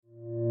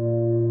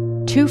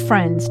Two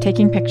friends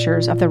taking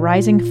pictures of the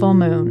rising full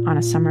moon on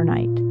a summer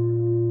night.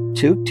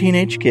 Two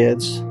teenage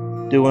kids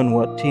doing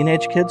what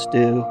teenage kids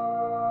do.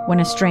 When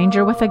a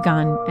stranger with a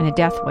gun and a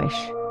death wish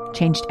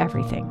changed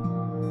everything.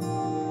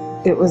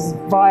 It was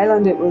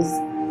violent, it was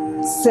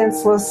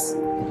senseless,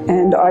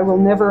 and I will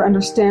never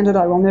understand it,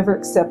 I will never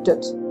accept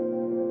it.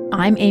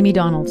 I'm Amy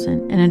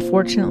Donaldson, and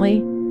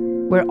unfortunately,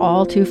 we're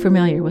all too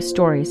familiar with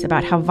stories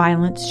about how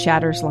violence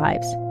shatters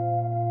lives.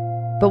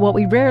 But what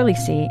we rarely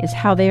see is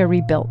how they are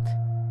rebuilt.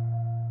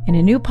 In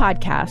a new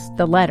podcast,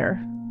 The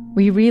Letter,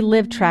 we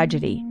relive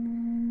tragedy,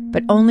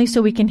 but only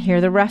so we can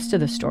hear the rest of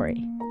the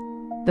story.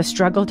 The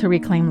struggle to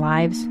reclaim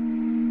lives,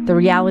 the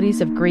realities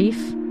of grief,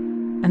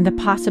 and the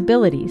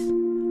possibilities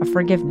of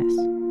forgiveness.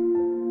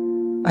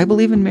 I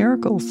believe in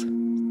miracles.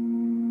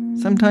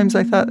 Sometimes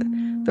I thought,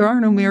 there are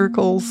no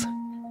miracles.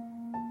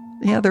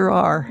 Yeah, there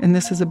are, and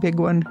this is a big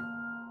one.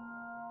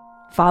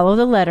 Follow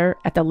The Letter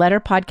at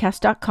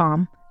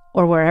theletterpodcast.com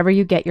or wherever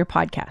you get your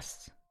podcasts.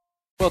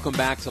 Welcome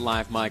back to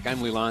Live Mike.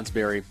 I'm Lee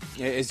Lonsberry.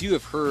 As you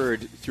have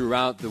heard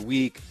throughout the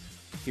week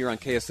here on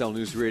KSL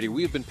News Radio,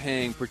 we have been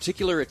paying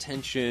particular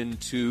attention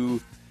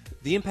to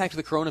the impact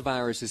the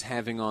coronavirus is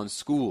having on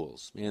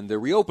schools and the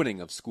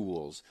reopening of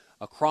schools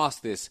across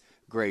this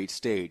great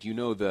state. You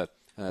know, the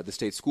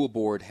state school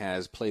board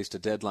has placed a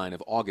deadline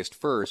of August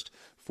 1st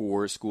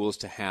for schools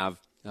to have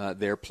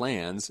their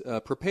plans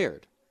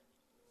prepared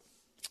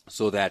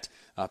so that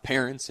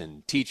parents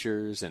and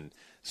teachers and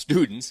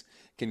students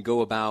can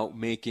go about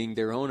making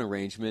their own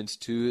arrangements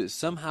to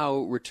somehow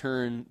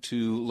return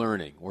to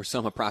learning or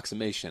some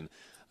approximation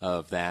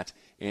of that.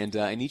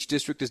 And each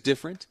district is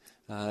different.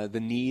 The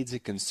needs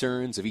and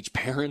concerns of each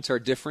parent are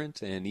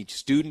different, and each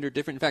student are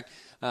different. In fact,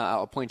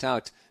 I'll point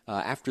out,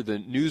 after the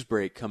news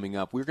break coming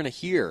up, we're going to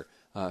hear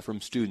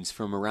from students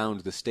from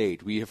around the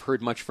state. We have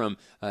heard much from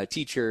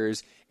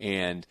teachers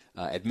and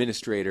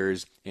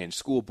administrators and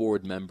school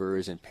board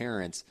members and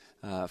parents.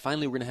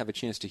 Finally, we're going to have a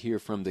chance to hear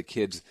from the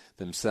kids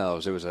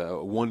themselves. There was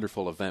a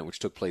wonderful event which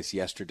took place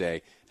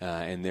yesterday,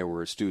 and there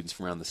were students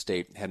from around the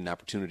state had an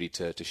opportunity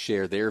to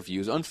share their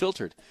views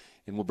unfiltered.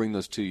 And we'll bring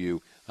those to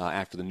you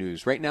after the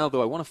news. Right now,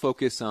 though, I want to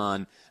focus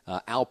on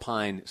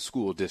Alpine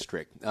School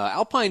District.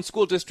 Alpine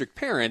School District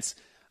parents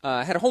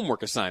had a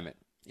homework assignment,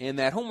 and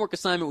that homework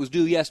assignment was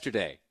due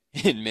yesterday.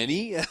 And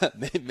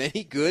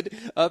many good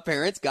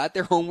parents got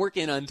their homework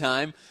in on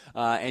time,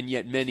 and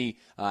yet many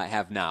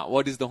have not.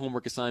 What is the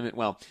homework assignment?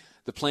 Well,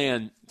 the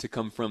plan to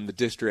come from the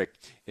district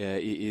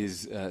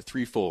is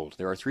threefold.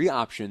 There are three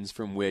options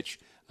from which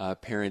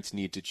parents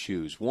need to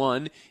choose.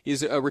 One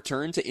is a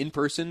return to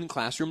in-person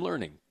classroom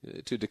learning,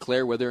 to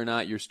declare whether or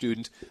not your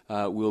student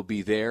will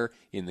be there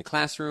in the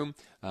classroom.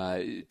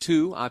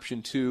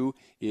 Option two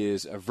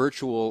is a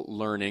virtual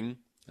learning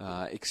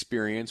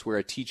experience where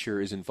a teacher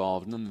is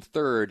involved. And then the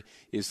third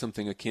is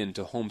something akin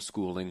to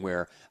homeschooling,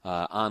 where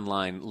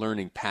online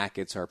learning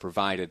packets are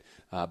provided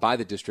by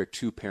the district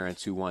to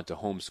parents who want to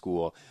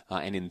homeschool.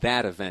 And in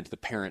that event, the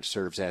parent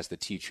serves as the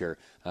teacher.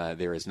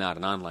 There is not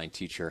an online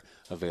teacher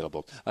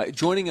available.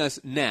 Joining us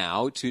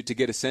now to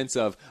get a sense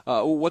of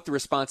what the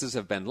responses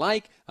have been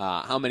like,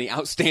 how many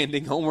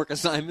outstanding homework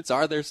assignments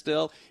are there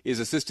still, is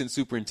Assistant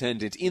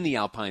Superintendent in the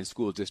Alpine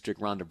School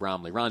District, Rhonda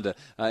Bromley. Rhonda,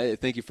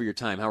 thank you for your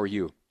time. How are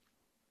you?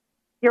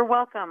 You're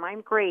welcome.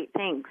 I'm great.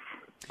 Thanks.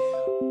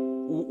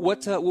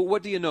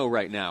 What do you know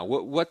right now?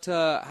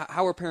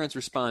 How are parents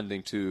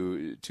responding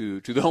to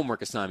the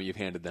homework assignment you've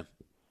handed them?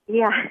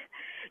 Yeah.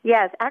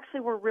 Yes. Actually,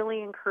 we're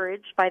really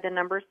encouraged by the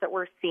numbers that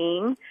we're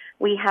seeing.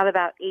 We have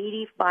about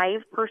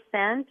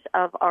 85%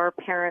 of our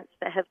parents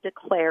that have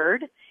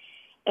declared.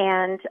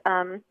 And,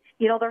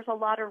 there's a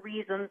lot of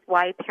reasons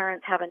why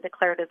parents haven't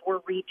declared, as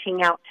we're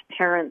reaching out to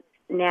parents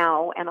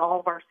now, and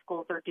all of our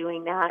schools are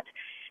doing that.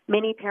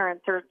 Many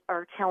parents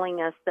are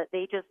telling us that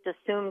they just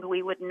assumed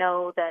we would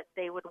know that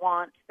they would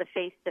want the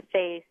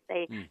face-to-face.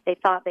 They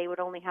thought they would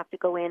only have to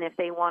go in if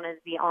they wanted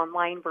the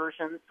online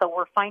version. So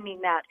we're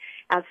finding that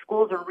as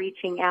schools are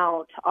reaching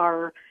out,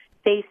 our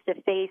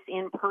face-to-face,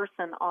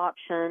 in-person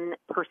option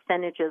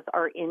percentages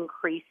are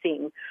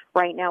increasing.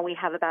 Right now we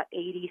have about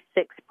 86%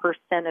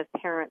 of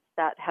parents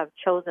that have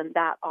chosen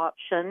that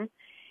option,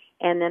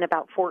 and then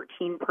about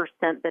 14%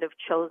 that have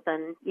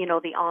chosen,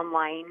 the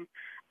online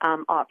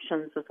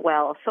options as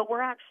well. So we're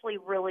actually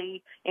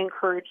really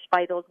encouraged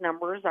by those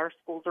numbers. Our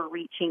schools are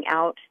reaching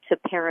out to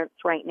parents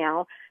right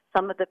now.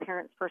 Some of the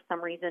parents, for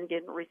some reason,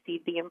 didn't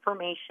receive the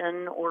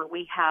information, or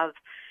we have,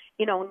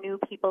 new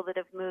people that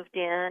have moved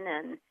in,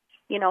 and,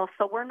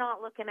 so we're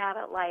not looking at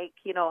it like,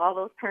 all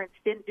those parents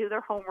didn't do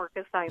their homework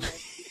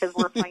assignments, because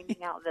we're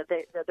finding out that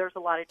there's a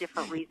lot of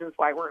different reasons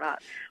why we're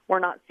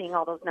not seeing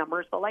all those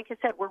numbers. But like I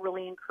said, we're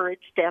really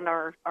encouraged, and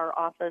our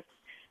office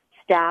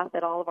staff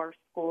at all of our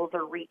schools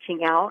are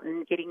reaching out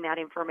and getting that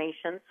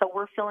information. So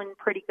we're feeling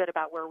pretty good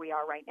about where we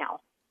are right now.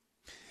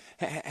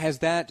 Has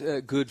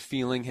that good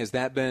feeling, has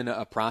that been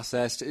a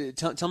process?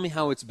 Tell me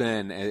how it's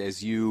been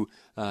as you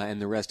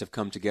and the rest have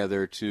come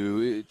together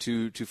to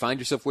find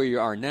yourself where you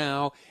are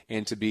now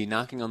and to be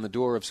knocking on the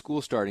door of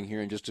school starting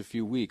here in just a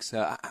few weeks.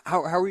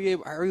 How are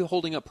you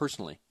holding up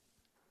personally?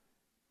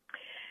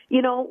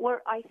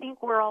 I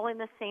think we're all in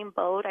the same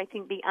boat. I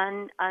think the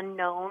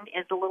unknown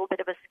is a little bit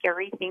of a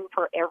scary thing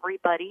for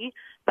everybody,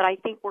 but I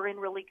think we're in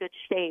really good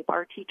shape.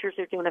 Our teachers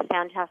are doing a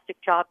fantastic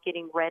job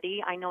getting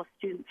ready. I know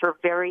students are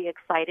very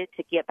excited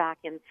to get back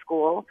in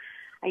school.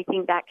 I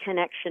think that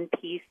connection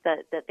piece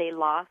that they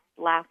lost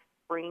last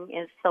spring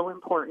is so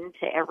important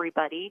to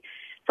everybody.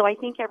 So I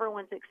think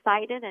everyone's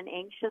excited and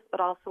anxious,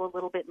 but also a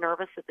little bit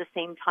nervous at the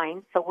same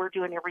time. So we're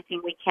doing everything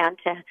we can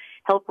to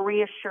help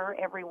reassure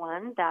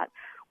everyone that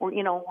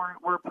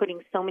we're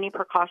putting so many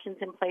precautions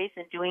in place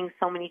and doing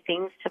so many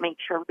things to make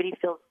sure everybody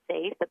feels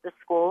safe at the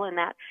school, and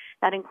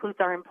that includes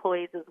our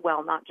employees as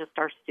well, not just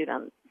our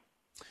students.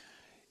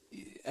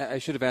 I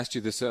should have asked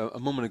you this a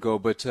moment ago,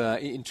 but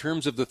in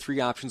terms of the three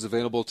options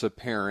available to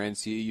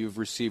parents, you've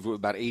received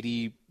about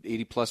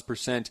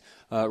 80+%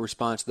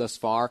 response thus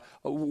far.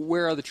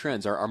 Where are the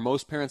trends? Are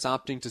most parents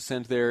opting to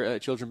send their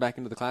children back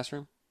into the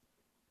classroom?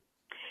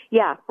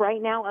 Yeah,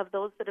 right now of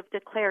those that have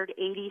declared,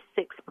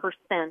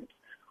 86%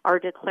 are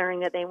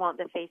declaring that they want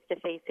the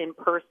face-to-face in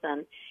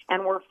person.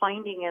 And we're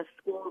finding as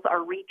schools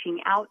are reaching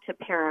out to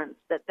parents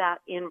that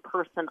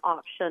in-person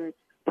option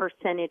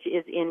percentage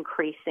is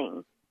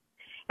increasing.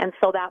 And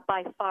so that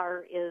by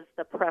far is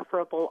the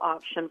preferable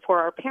option for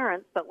our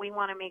parents, but we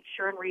want to make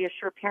sure and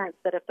reassure parents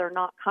that if they're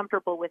not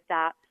comfortable with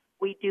that,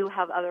 we do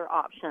have other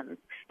options,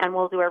 and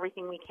we'll do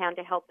everything we can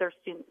to help their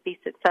students be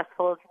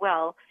successful as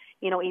well,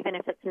 even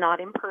if it's not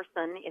in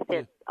person, if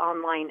it's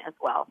online as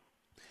well.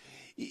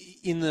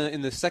 In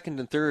the second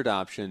and third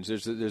options,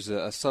 there's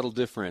a subtle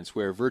difference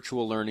where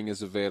virtual learning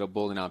is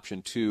available in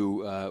option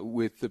 2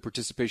 with the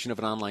participation of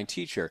an online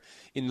teacher.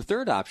 In the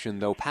third option,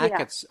 though,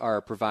 packets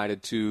are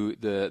provided to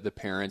the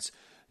parents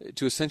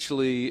to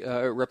essentially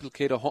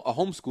replicate a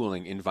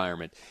homeschooling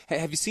environment.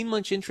 Have you seen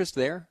much interest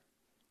there?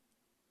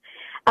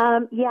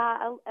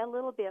 Yeah, a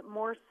little bit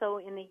more so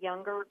in the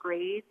younger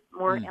grades,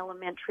 more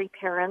elementary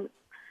parents.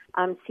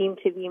 Seem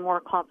to be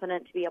more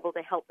confident to be able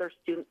to help their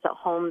students at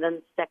home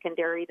than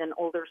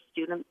older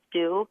students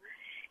do.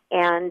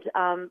 And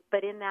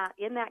but in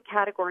that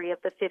category of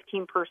the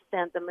 15%,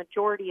 the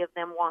majority of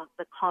them want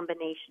the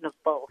combination of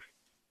both.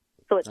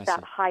 So it's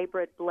that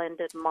hybrid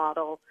blended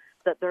model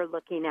that they're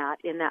looking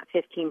at in that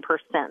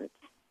 15%.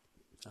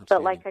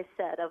 But like I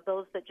said, of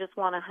those that just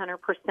want 100%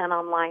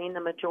 online, the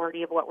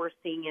majority of what we're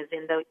seeing is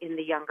in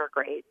the younger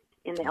grades,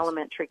 in the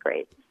elementary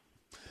grades.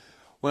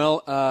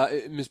 Well,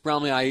 Ms.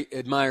 Bromley, I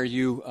admire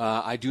you.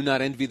 I do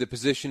not envy the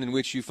position in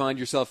which you find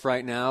yourself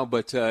right now,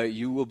 but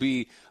you will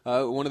be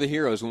one of the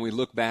heroes when we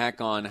look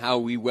back on how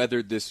we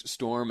weathered this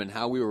storm and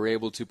how we were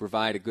able to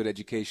provide a good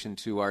education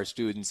to our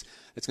students.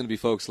 It's going to be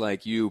folks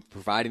like you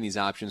providing these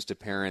options to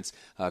parents,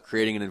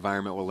 creating an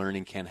environment where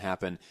learning can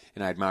happen,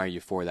 and I admire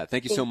you for that.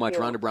 Thank you so much,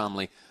 Rhonda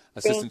Bromley,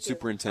 Assistant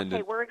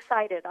Superintendent. Okay, we're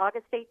excited.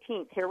 August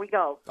 18th. Here we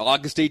go.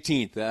 August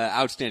 18th.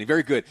 Outstanding.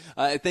 Very good.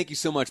 Thank you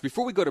so much.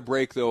 Before we go to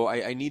break, though,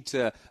 I need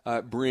to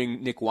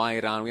bring Nick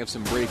Wyatt on. We have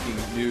some breaking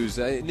news.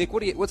 Nick,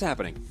 what's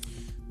happening?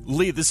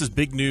 Lee, this is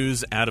big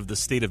news out of the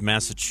state of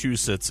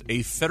Massachusetts.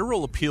 A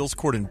federal appeals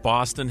court in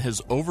Boston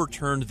has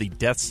overturned the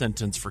death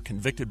sentence for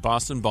convicted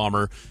Boston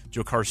bomber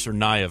Dzhokhar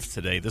Tsarnaev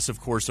today. This,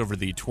 of course, over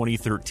the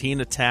 2013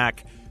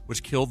 attack,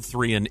 which killed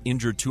 3 and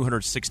injured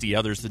 260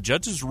 others. The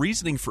judge's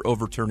reasoning for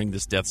overturning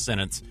this death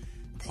sentence: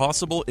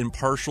 possible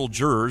impartial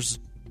jurors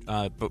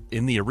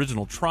in the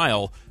original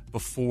trial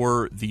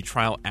before the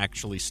trial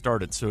actually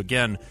started. So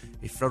again,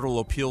 a federal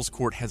appeals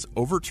court has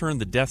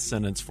overturned the death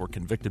sentence for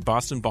convicted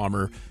Boston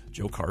bomber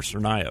Dzhokhar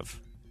Tsarnaev.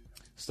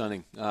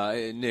 Stunning.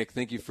 Nick,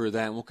 thank you for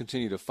that. And we'll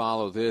continue to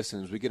follow this,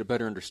 and as we get a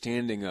better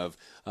understanding of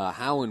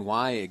how and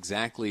why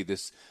exactly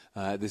this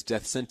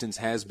death sentence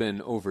has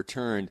been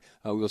overturned,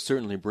 we'll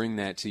certainly bring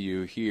that to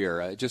you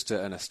here. Just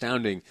an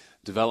astounding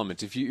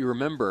development. If you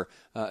remember,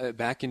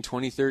 back in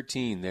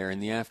 2013, there in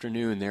the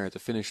afternoon, there at the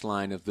finish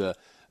line of the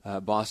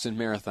Boston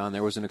Marathon,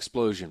 there was an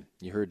explosion.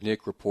 You heard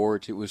Nick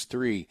report it was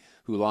 3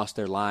 who lost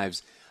their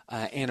lives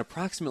and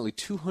approximately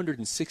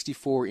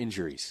 264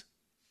 injuries.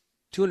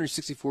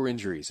 264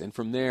 injuries. And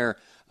from there,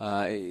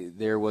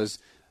 there was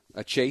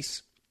a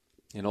chase,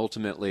 and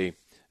ultimately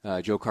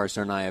Dzhokhar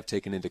Tsarnaev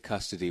taken into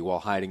custody while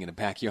hiding in a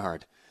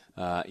backyard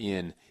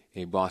in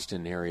a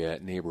Boston area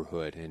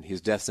neighborhood. And his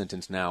death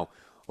sentence now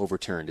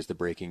overturned is the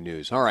breaking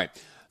news. All right.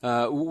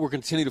 We're going to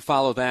continue to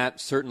follow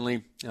that,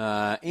 certainly.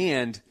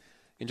 And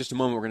in just a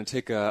moment, we're going to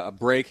take a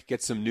break,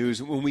 get some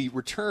news. When we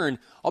return,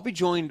 I'll be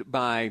joined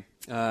by,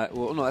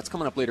 that's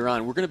coming up later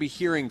on. We're going to be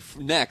hearing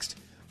next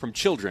from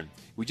children.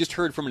 We just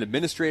heard from an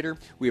administrator.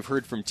 We have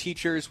heard from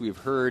teachers. We have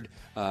heard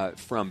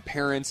from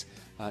parents.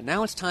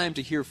 Now it's time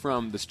to hear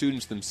from the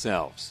students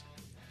themselves.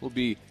 We'll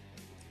be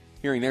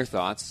hearing their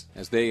thoughts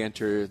as they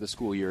enter the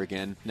school year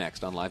again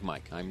next on Live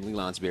Mike. I'm Lee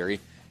Lonsberry,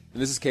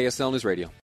 and this is KSL News Radio.